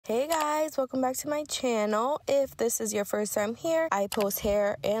Hey guys, welcome back to my channel. If this is your first time here, I post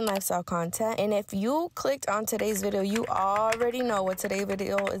hair and lifestyle content. And if you clicked on today's video, you already know what today's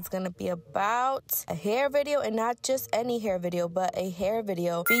video is going to be about. A hair video, and not just any hair video, but a hair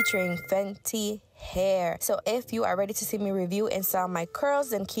video featuring Fenty hair. So if you are ready to see me review and style my curls,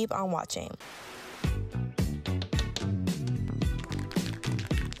 then keep on watching.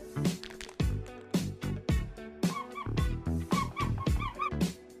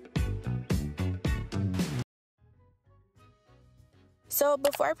 So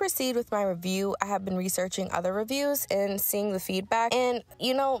before I proceed with my review, I have been researching other reviews and seeing the feedback. And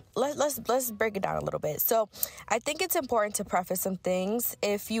you know, let's break it down a little bit. So I think it's important to preface some things.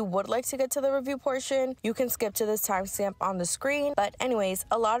 If you would like to get to the review portion, you can skip to this timestamp on the screen. But anyways,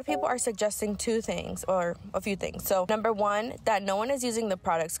 a lot of people are suggesting two things, or a few things. So number one, that no one is using the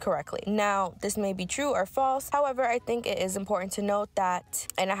products correctly. Now, this may be true or false. However, I think it is important to note that,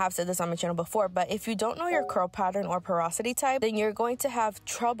 and I have said this on my channel before, but if you don't know your curl pattern or porosity type, then you're going to have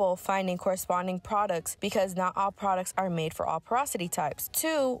trouble finding corresponding products because not all products are made for all porosity types.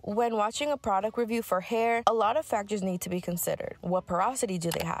 Two, when watching a product review for hair, a lot of factors need to be considered. What porosity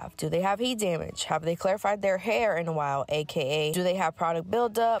do they have? Do they have heat damage? Have they clarified their hair in a while? AKA, do they have product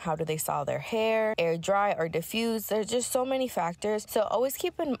buildup? How do they style their hair? Air dry or diffuse? There's just so many factors. So always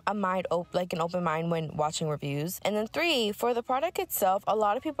keep an open mind when watching reviews. And then three, for the product itself, a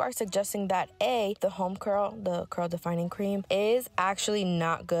lot of people are suggesting that A, the home curl, the curl defining cream, is actually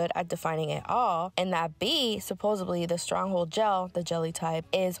not good at defining at all, and that B, supposedly the stronghold gel, the jelly type,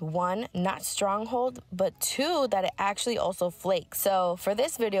 is one, not stronghold, but two, that it actually also flakes. So for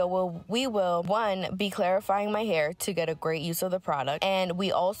this video, we will one, be clarifying my hair to get a great use of the product, and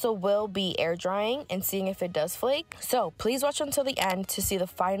we also will be air drying and seeing if it does flake. So please watch until the end to see the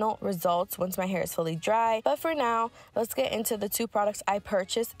final results once my hair is fully dry. But for now, let's get into the two products I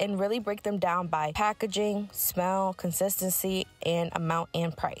purchased and really break them down by packaging, smell, consistency, and amount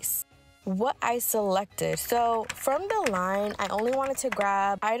and price. What I selected. So from the line, I only wanted to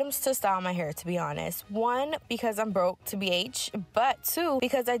grab items to style my hair, to be honest. One, because I'm broke to BH, but two,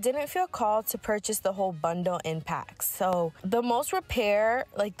 because I didn't feel called to purchase the whole bundle in packs. So the most repair,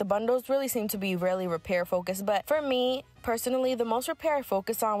 like the bundles really seem to be really repair focused, but for me, personally, the most repair I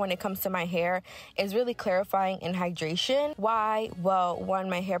focus on when it comes to my hair is really clarifying and hydration. Why? Well, one,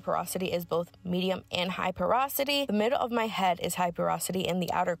 my hair porosity is both medium and high porosity. The middle of my head is high porosity and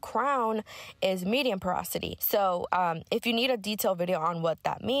the outer crown is medium porosity. So if you need a detailed video on what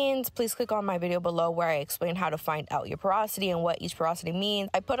that means, please click on my video below where I explain how to find out your porosity and what each porosity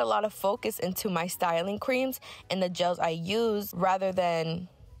means. I put a lot of focus into my styling creams and the gels I use rather than,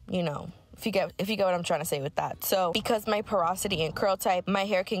 you know, if you get what I'm trying to say with that. So because my porosity and curl type, my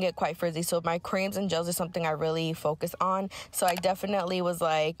hair can get quite frizzy. So my creams and gels are something I really focus on. So I definitely was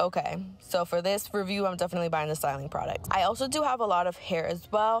like, okay, so for this review, I'm definitely buying the styling product. I also do have a lot of hair as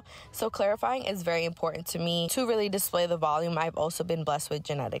well. So clarifying is very important to me to really display the volume I've also been blessed with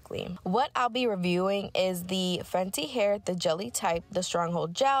genetically. What I'll be reviewing is the Fenty hair, the jelly type, the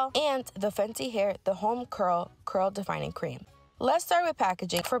stronghold gel, and the Fenty hair, the home curl defining cream. Let's start with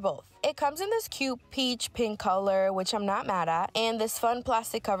packaging for both. It comes in this cute peach pink color, which I'm not mad at, and this fun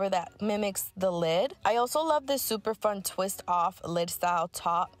plastic cover that mimics the lid. I also love this super fun twist off and lid style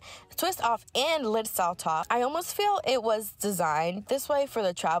top. I almost feel it was designed this way for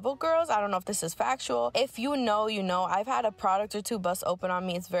the travel girls. I don't know if this is factual. If you know, you know. I've had a product or two bust open on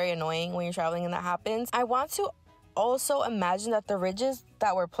me. It's very annoying when you're traveling and that happens. I want to also imagine that the ridges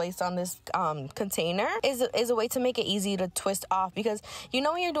that were placed on this container is a way to make it easy to twist off, because you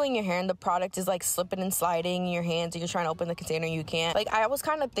know when you're doing your hair and the product is like slipping and sliding in your hands and you're trying to open the container and you can't. Like, I was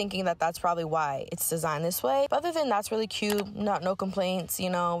kind of thinking that that's probably why it's designed this way. But other than that's really cute, no complaints, you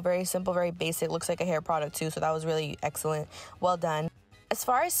know, very simple, very basic, looks like a hair product too, so that was really excellent. Well done. As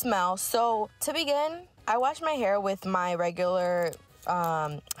far as smell, so to begin, I wash my hair with my regular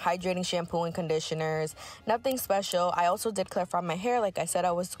hydrating shampoo and conditioners. Nothing special. I also did clarify my hair like I said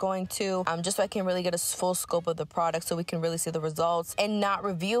I was going to, just so I can really get a full scope of the product so we can really see the results and not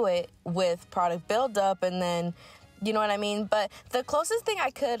review it with product buildup and then, you know what I mean? But the closest thing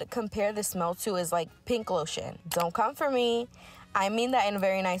I could compare the smell to is like pink lotion. Don't come for me. I mean that in a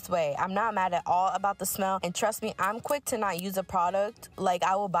very nice way. I'm not mad at all about the smell. And trust me, I'm quick to not use a product. Like,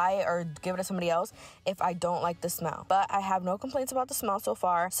 I will buy it or give it to somebody else if I don't like the smell. But I have no complaints about the smell so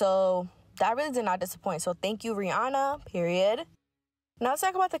far. So that really did not disappoint. So thank you, Rihanna, period. Now let's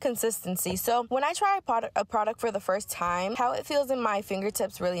talk about the consistency. So when I try a product for the first time, how it feels in my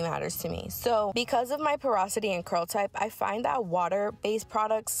fingertips really matters to me. So because of my porosity and curl type, I find that water-based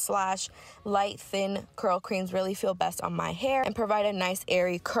products / light, thin curl creams really feel best on my hair and provide a nice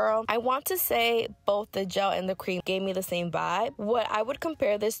airy curl. I want to say both the gel and the cream gave me the same vibe. What I would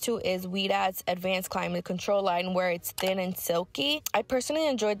compare this to is Weedad's Advanced Climate Control line, where it's thin and silky. I personally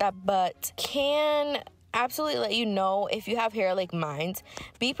enjoyed that, but can absolutely let you know, if you have hair like mine,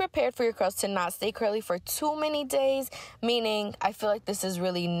 be prepared for your curls to not stay curly for too many days, meaning I feel like this is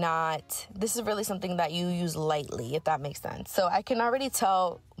really something that you use lightly, if that makes sense. So I can already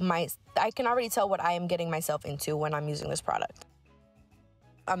tell what I am getting myself into when I'm using this product.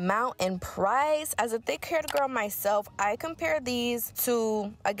 Amount and price. As a thick haired girl myself, I compare these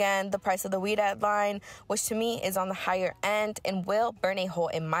to, again, the price of the Weedad line, which to me is on the higher end and will burn a hole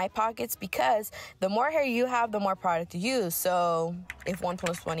in my pockets, because the more hair you have, the more product you use. So if 1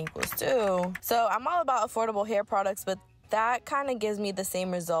 + 1 = 2. So I'm all about affordable hair products, but that kind of gives me the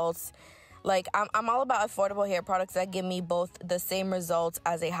same results. Like, I'm all about affordable hair products that give me both the same results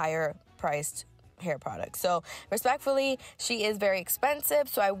as a higher priced hair product. So respectfully, she is very expensive,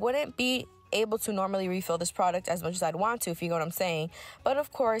 so I wouldn't be able to normally refill this product as much as I'd want to, if you know what I'm saying. But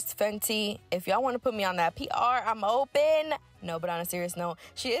of course, Fenty, if y'all want to put me on that PR, I'm open. No, but on a serious note,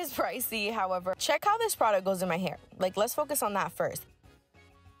 she is pricey. However, check how this product goes in my hair. Like, let's focus on that first.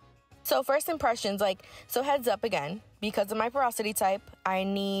 So first impressions, so heads up again, because of my porosity type, I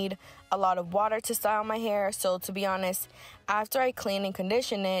need a lot of water to style my hair. So to be honest, after I clean and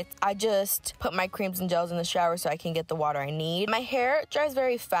condition it, I just put my creams and gels in the shower so I can get the water I need. My hair dries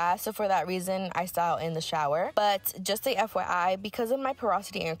very fast, so for that reason, I style in the shower. But just a FYI, because of my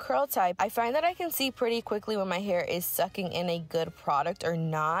porosity and curl type, I find that I can see pretty quickly when my hair is sucking in a good product or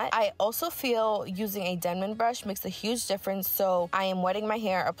not. I also feel using a Denman brush makes a huge difference, so I am wetting my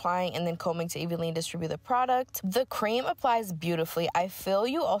hair, applying, and then combing to evenly distribute the product. The cream applies beautifully. I feel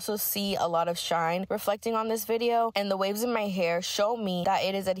you also see a lot of shine reflecting on this video, and the waves in my hair show me that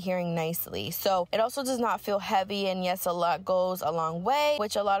it is adhering nicely. So it also does not feel heavy, and yes, a lot goes a long way,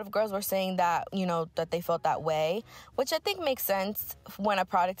 which a lot of girls were saying that, that they felt that way, which I think makes sense when a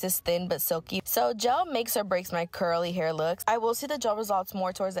product is thin but silky. So gel makes or breaks my curly hair looks. I will see the gel results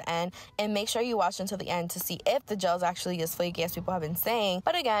more towards the end, and make sure you watch until the end to see if the gel is actually as flaky as people have been saying.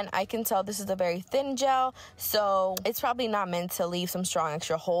 But again, I can tell this is a very thin gel, so it's probably not meant to leave some strong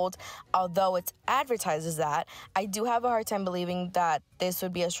extra hold. Although it's advertised as that, I do have a hard time believing that this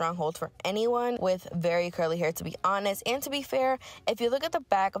would be a strong hold for anyone with very curly hair, to be honest. And to be fair, if you look at the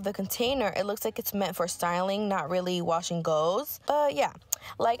back of the container, it looks like it's meant for styling, not really wash and goes. Yeah,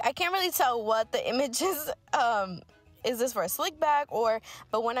 I can't really tell what the image is this for a slick back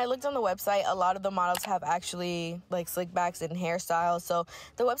but when I looked on the website, a lot of the models have actually slick backs and hairstyles. So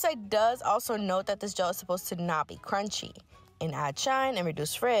the website does also note that this gel is supposed to not be crunchy and add shine and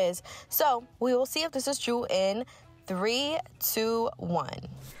reduce frizz. So we will see if this is true in 3, 2, 1.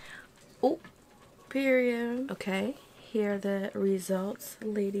 Oh, period. Okay, here are the results,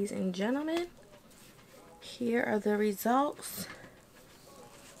 ladies and gentlemen. Here are the results.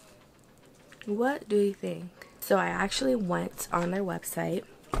 What do you think? So I actually went on their website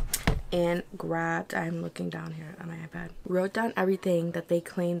and grabbed, I'm looking down here on my iPad, wrote down everything that they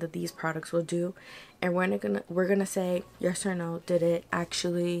claim that these products will do, and we're gonna say yes or no, did it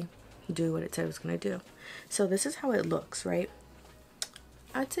actually do what it said it was gonna do. So this is how it looks, right?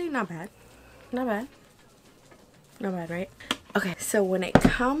 I'd say not bad. Not bad, right? Okay, so when it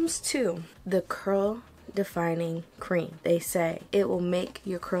comes to the curl defining cream, they say it will make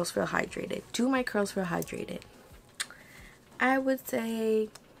your curls feel hydrated. Do my curls feel hydrated? I would say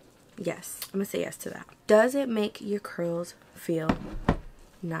yes. I'm gonna say yes to that. Does it make your curls feel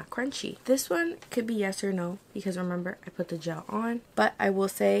not crunchy? This one could be yes or no, because remember, I put the gel on. But I will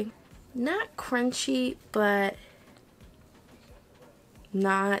say not crunchy, but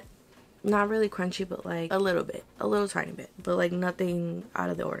not really crunchy, but a little bit, a little tiny bit, but nothing out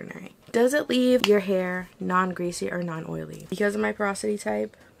of the ordinary. Does it leave your hair non-greasy or non-oily? Because of my porosity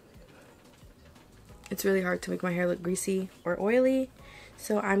type, it's really hard to make my hair look greasy or oily.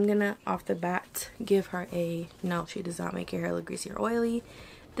 So I'm gonna, off the bat, give her a no, she does not make your hair look greasy or oily.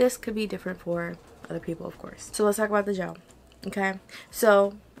 This could be different for other people, of course. So let's talk about the gel, okay?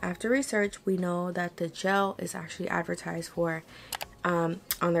 So after research, we know that the gel is actually advertised for, on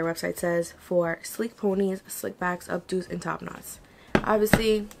their website says, for sleek ponies, slick backs, updos, and top knots.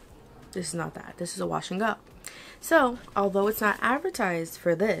 Obviously, this is not that. This is a wash and go. So, although it's not advertised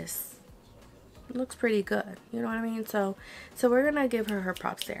for this, it looks pretty good, you know what I mean? So we're gonna give her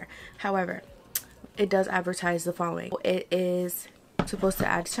props there. However, it does advertise the following. It is supposed to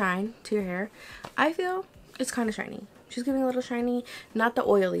add shine to your hair. I feel it's kind of shiny. She's giving a little shiny, not the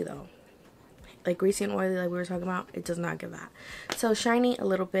oily though. Like greasy and oily like we were talking about, it does not give that. So shiny a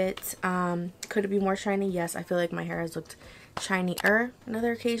little bit. Could it be more shiny? Yes, I feel like my hair has looked shinier on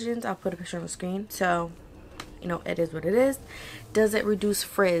other occasions. I'll put a picture on the screen. So, you know, it is what it is. Does it reduce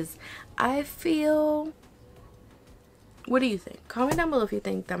frizz? I feel... What do you think? Comment down below if you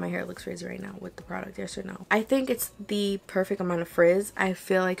think that my hair looks frizzy right now with the product, yes or no. I think it's the perfect amount of frizz. I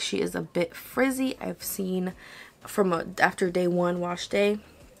feel like she is a bit frizzy. I've seen from after day 1 wash day,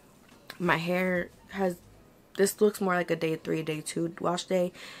 my hair has, this looks more like a day 3, day 2 wash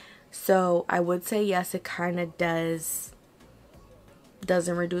day. So I would say yes, it kind of doesn't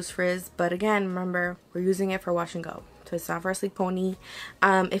reduce frizz. But again, remember, we're using it for wash and go. So it's not for a sleek pony.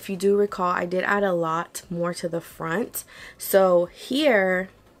 If you do recall, I did add a lot more to the front. So here,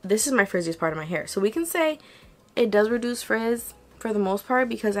 this is my frizziest part of my hair. So we can say it does reduce frizz for the most part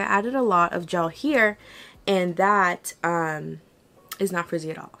because I added a lot of gel here, and that is not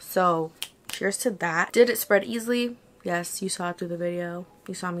frizzy at all. So cheers to that. Did it spread easily? Yes, you saw it through the video.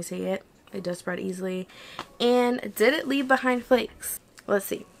 You saw me say it. It does spread easily. And did it leave behind flakes? Let's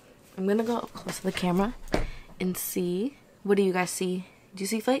see. I'm gonna go up close to the camera and see. What do you guys see? Do you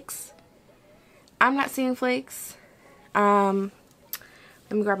see flakes? I'm not seeing flakes. Let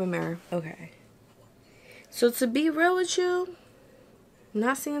me grab a mirror. Okay. So to be real with you, I'm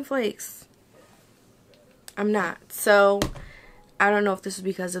not seeing flakes. I'm not. So I don't know if this is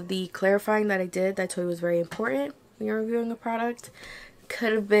because of the clarifying that I did that I told you was very important when you're reviewing a product.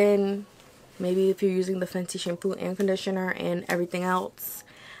 Could have been maybe if you're using the Fenty shampoo and conditioner and everything else.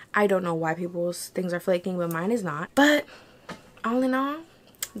 I don't know why people's things are flaking, but mine is not. But all in all,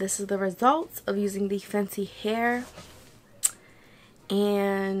 this is the results of using the Fenty hair.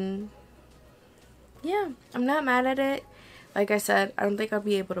 And yeah, I'm not mad at it. Like I said, I don't think I'll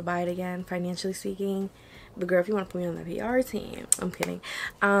be able to buy it again, financially speaking. But girl, if you want to put me on the PR team, I'm kidding.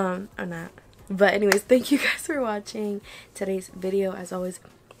 I'm not. But anyways, thank you guys for watching today's video. As always,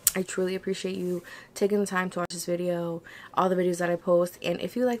 I truly appreciate you taking the time to watch this video, all the videos that I post. And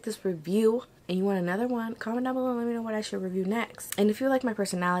if you like this review and you want another one, comment down below and let me know what I should review next. And if you like my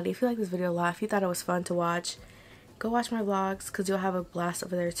personality, if you like this video a lot, if you thought it was fun to watch, go watch my vlogs because you'll have a blast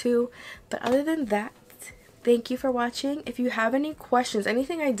over there too. But other than that, thank you for watching. If you have any questions,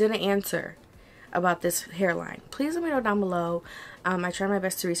 anything I didn't answer about this hairline, please let me know down below. I try my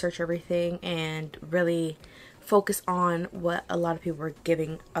best to research everything and really focus on what a lot of people were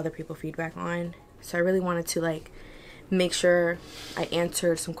giving other people feedback on. So I really wanted to like make sure I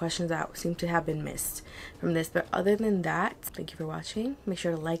answered some questions that seem to have been missed from this. But other than that, thank you for watching. Make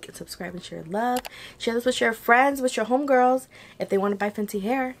sure to like and subscribe and share love. Share this with your friends, with your homegirls. If they want to buy Fenty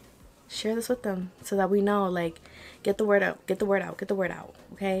hair, share this with them so that we know, like, get the word out, get the word out, get the word out.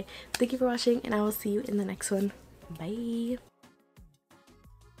 Okay, thank you for watching, and I will see you in the next one. Bye.